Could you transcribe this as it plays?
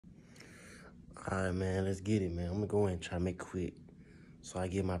All right, man, let's get it, man. I'm gonna go ahead and try to make it quick. So I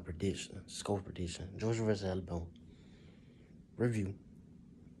give my prediction, score prediction. Georgia versus Alabama. Review.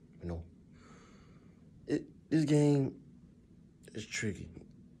 You know, this game is tricky.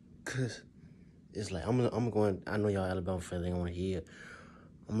 Cause it's like I'm going. I know y'all Alabama fans ain't want to hear it.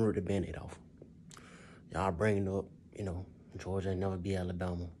 I'm gonna rip the Band-Aid off. Y'all bringing up, Georgia ain't never beat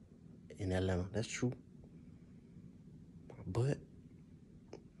Alabama in Atlanta. That's true. But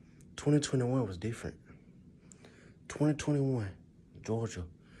 2021 was different. 2021, Georgia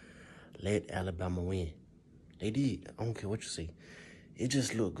let Alabama win. They did. I don't care what you say. It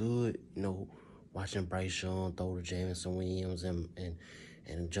just looked good, watching Bryce Young throw to Jameson Williams and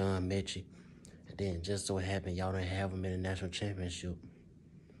John Mechie. And then just so happened y'all didn't have them in the national championship.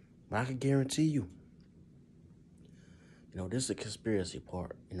 But I can guarantee you, this is a conspiracy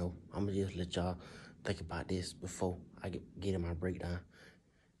part. I'm going to just let y'all think about this before I get in my breakdown.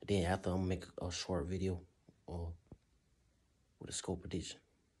 And then after, I'm going to make a short video with a score prediction.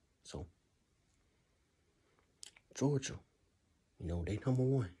 So, Georgia, they number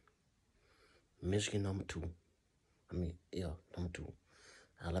one. Michigan number two. Number two.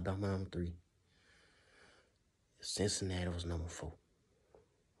 Alabama number three. Cincinnati was number 4.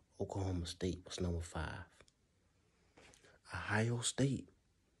 Oklahoma State was number 5. Ohio State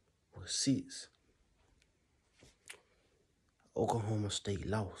was 6. Oklahoma State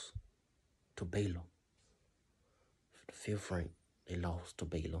lost to Baylor. For the 5th rank, they lost to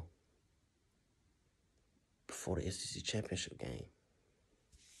Baylor before the SEC championship game.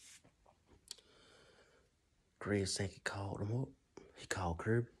 Greg Sankey called them up. He called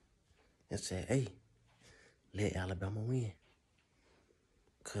Kirby and said, hey, let Alabama win.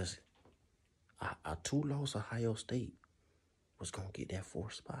 Because a 2-loss Ohio State was going to get that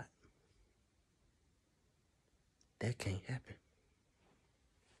 4th spot. That can't happen.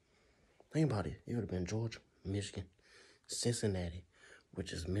 Think about it. It would have been Georgia, Michigan, Cincinnati,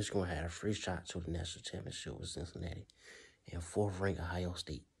 which is Michigan had a free shot to the national championship with Cincinnati, and 4th ranked Ohio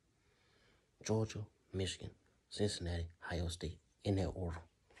State. Georgia, Michigan, Cincinnati, Ohio State, in that order.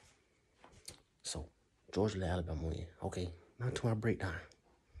 So, Georgia let Alabama win. Okay, now to my breakdown.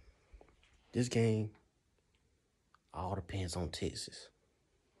 This game all depends on Texas.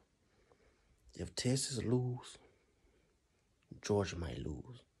 If Texas lose, Georgia might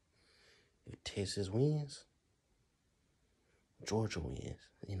lose. If Texas wins, Georgia wins.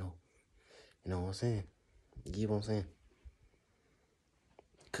 You know what I'm saying? You get what I'm saying?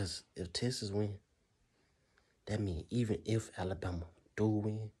 Because if Texas win, that means even if Alabama do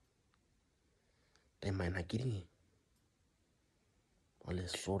win, they might not get in.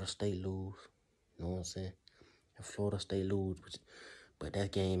 Unless Florida State lose. You know what I'm saying? If Florida State lose, but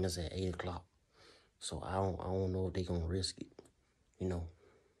that game is at 8 o'clock. So I don't know if they gonna risk it. I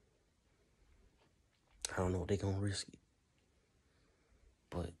don't know if they gonna risk it.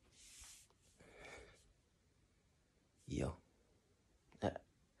 But yeah.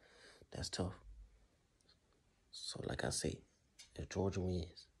 That's tough. So like I say, if Georgia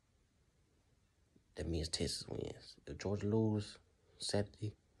wins, that means Texas wins. If Georgia lose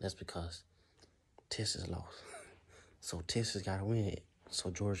Saturday, that's because Texas lost. So Texas gotta win it.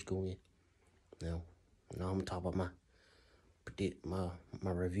 So Georgia can win. Now I'm gonna talk about my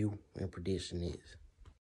review and prediction is